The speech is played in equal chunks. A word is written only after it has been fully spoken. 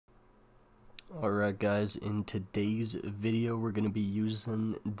Alright guys, in today's video we're going to be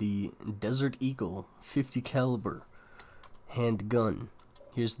using the Desert Eagle 50 caliber handgun.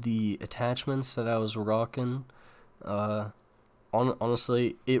 Here's the attachments that I was rocking.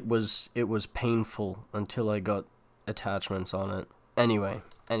 Honestly, it was painful until I got attachments on it. Anyway,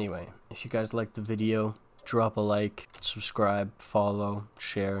 if you guys liked the video, drop a like, subscribe, follow,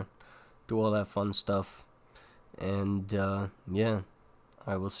 share, do all that fun stuff. And yeah,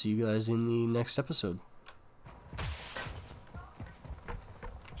 I will see you guys in the next episode.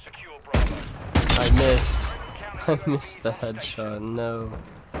 I missed the headshot, no.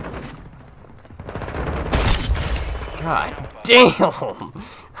 God damn!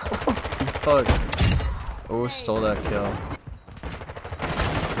 Fuck. Oh, stole that kill.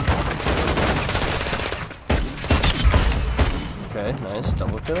 Okay, nice,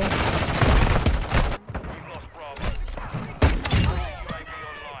 double kill.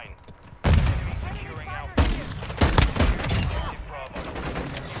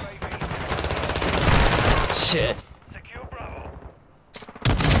 Shit.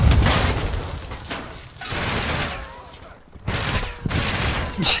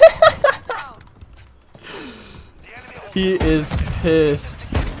 He is pissed.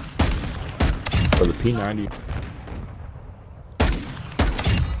 For the P90.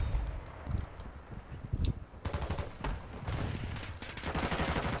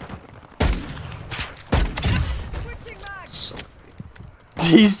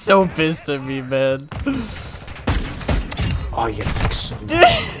 He's so pissed at me, man. Oh, you so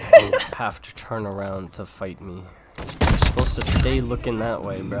have to turn around to fight me. You're supposed to stay looking that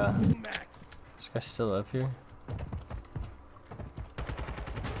way, bruh. This guy's still up here?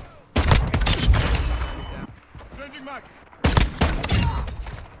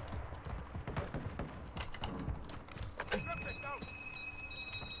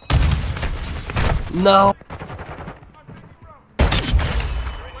 No!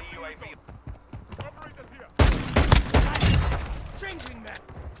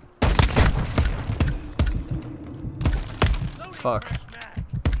 Fuck.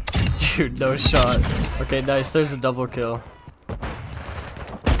 Dude, no shot. Okay, nice. There's a double kill.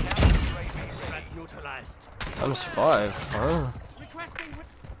 Times 5, huh?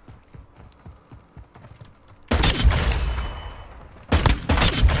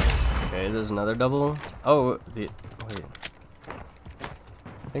 Okay, there's another double. Oh, wait.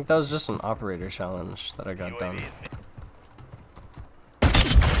 I think that was just an operator challenge that I got done.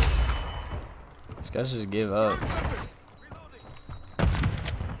 This guy just gave up.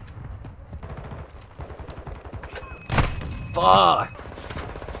 Fuck!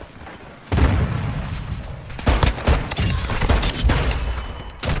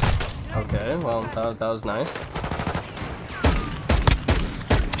 Okay, well, that was nice.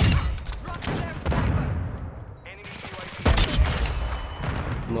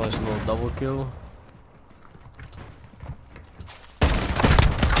 Nice little double kill.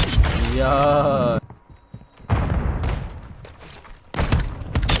 Yeah.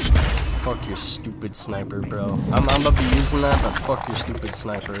 Fuck your stupid sniper, bro. I'm gonna be using that, but fuck your stupid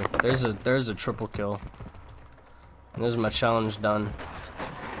sniper. There's a triple kill. And there's my challenge done.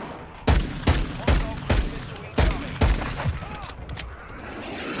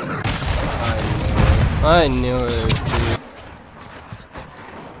 I knew it, dude.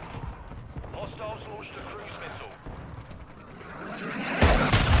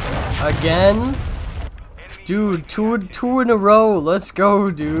 Again? Dude, two in a row. Let's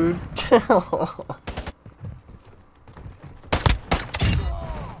go, dude. Enemy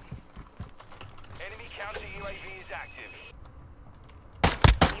counter UAV is active.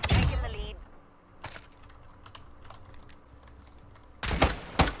 You've taken the lead.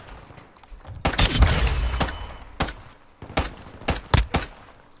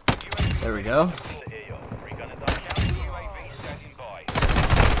 There we go.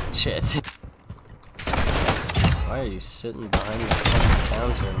 Shit. Why are you sitting behind the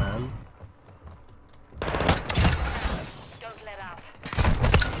counter, man? Don't let up.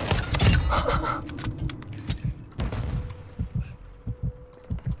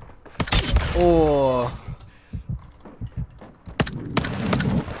 Oh.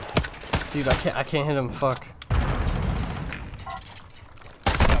 Dude, I can't hit him, fuck.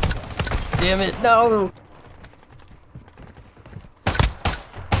 Damn it, no!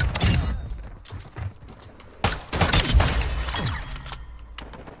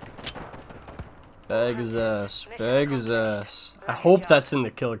 Bag his ass. Bag his ass. I hope that's in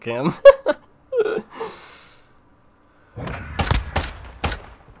the kill cam.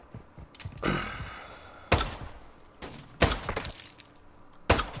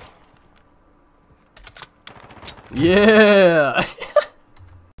 Yeah!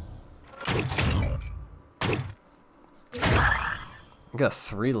 I got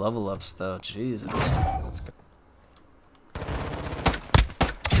 3 level ups though, Jesus. Let's go.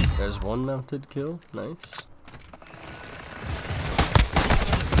 There's 1 mounted kill, nice.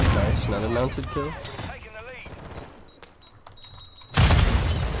 Nice, another mounted kill.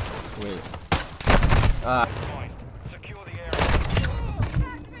 Wait. Ah.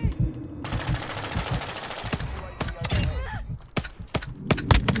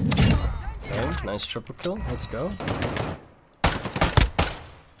 Okay, nice triple kill, let's go.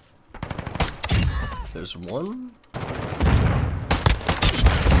 There's 1.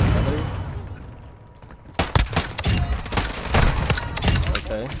 Another.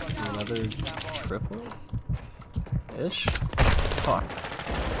 Okay, another triple-ish. Fuck.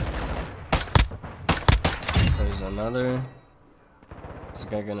 There's another. Is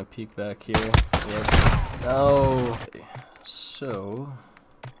this guy gonna peek back here? Yep. No! So...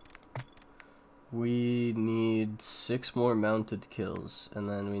 we need 6 more mounted kills, and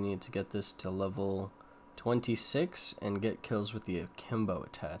then we need to get this to level 26 and get kills with the akimbo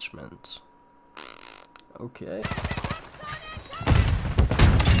attachment. Okay.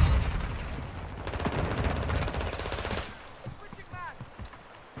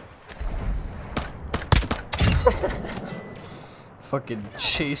 Fucking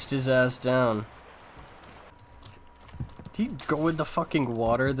chased his ass down. Did he go in the fucking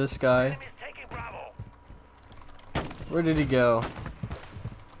water, this guy? Where did he go?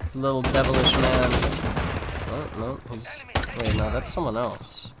 He's a little devilish man. Oh, no, he's... wait, no, that's someone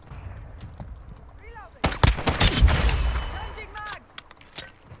else.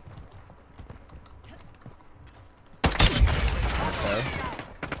 Okay.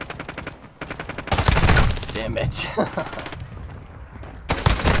 Damn it.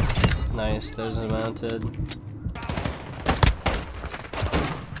 Nice, there's a mounted.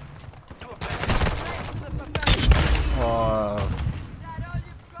 Oh.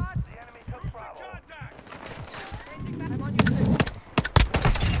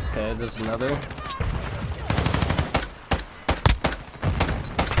 Okay, there's another.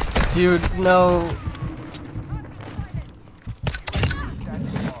 Dude, no.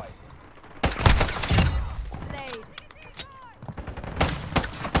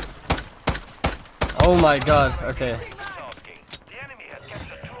 Oh my god, okay.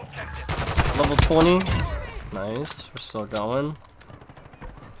 Level 20. Nice, we're still going.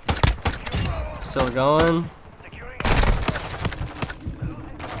 Still going.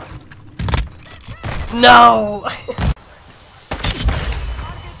 No!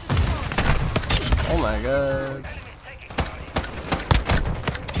 Oh my god.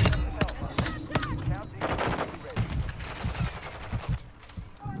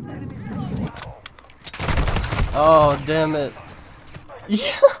 Oh, damn it.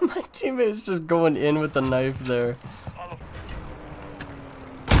 Yeah, my teammate is just going in with the knife there.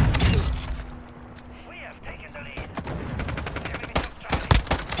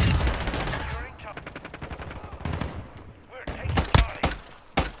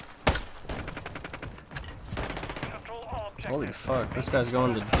 Holy fuck, this guy's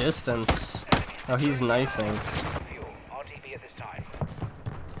going the distance. Oh, he's knifing.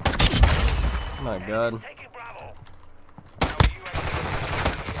 Oh my god.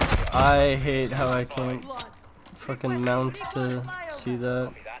 I hate how I can't fucking mount to see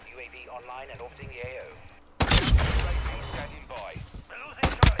that.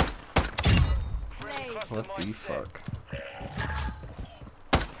 What the fuck?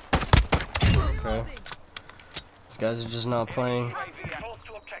 Okay. These guys are just not playing.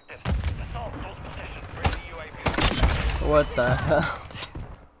 What the hell?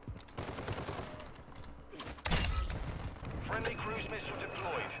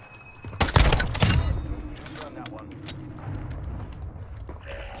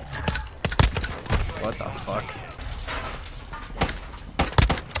 What the fuck?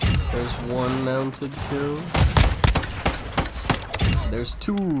 There's 1 mounted kill. There's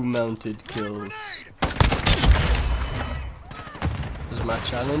 2 mounted kills. Is my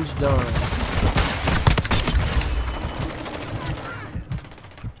challenge done?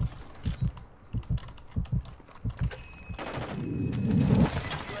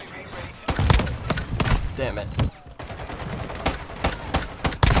 Damn it.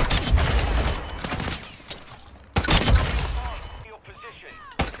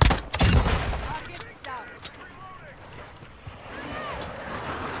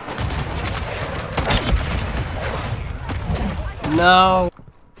 No.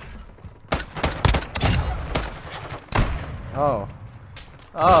 Oh.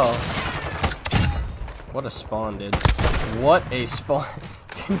 Oh. What a spawn, dude. What a spawn.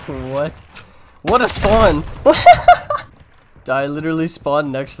 Dude, what? What a spawn! I literally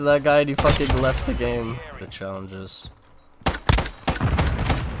spawned next to that guy and he fucking left the game. The challenges.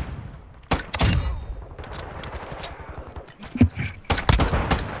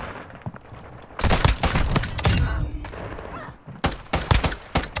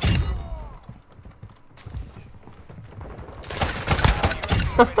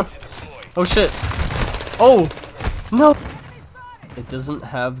 Oh shit! Oh no! It doesn't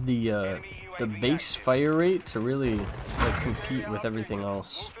have the base fire rate to really like compete with everything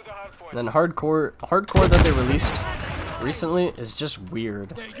else. And then hardcore that they released recently is just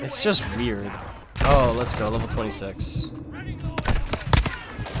weird. It's just weird. Oh, let's go, level 26.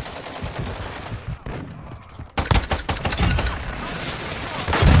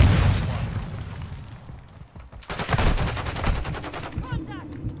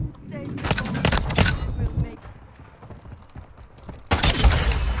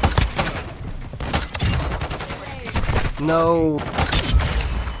 No.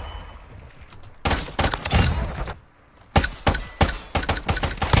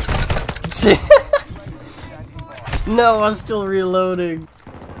 No, I'm still reloading.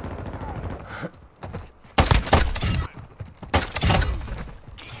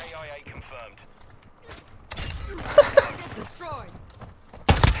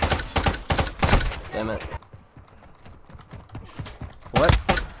 Damn it. What?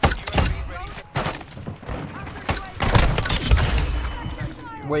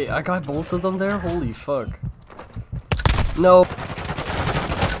 Wait, I got both of them there? Holy fuck. No.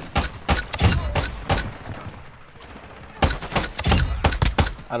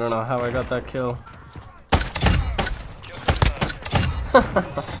 I don't know how I got that kill.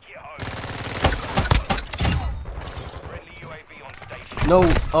 No.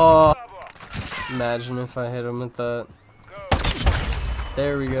 Oh. Imagine if I hit him with that.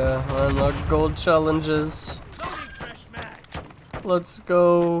 There we go. Unlock gold challenges. Let's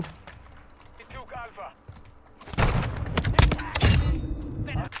go.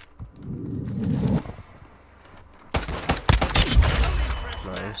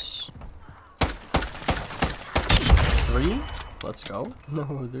 Nice. 3? Let's go.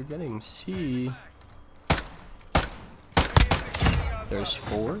 No, they're getting C. There's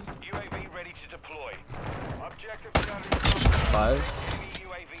 4. 5.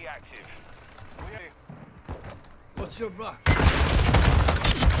 What's your rock?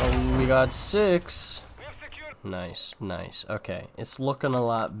 Oh, we got 6. Nice, nice. Okay, it's looking a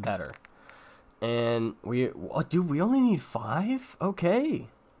lot better. And oh, dude, we only need 5? Okay,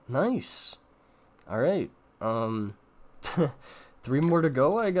 nice. All right, 3 more to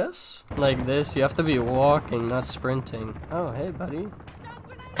go, I guess. Like this, you have to be walking, not sprinting. Oh, hey, buddy.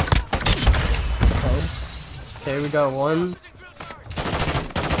 Nice. Okay, we got 1,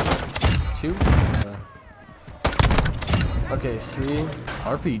 2. Okay, 3.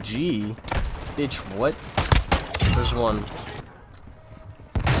 RPG? Bitch, what? There's 1.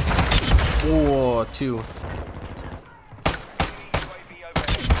 Oh, 2.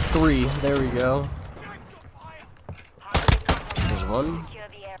 3. There we go. There's 1.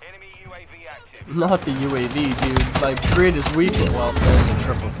 Not the UAV, dude. My greatest weakness. Well, there's a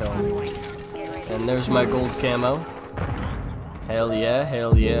triple kill. And there's my gold camo. Hell yeah,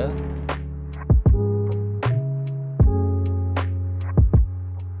 hell yeah.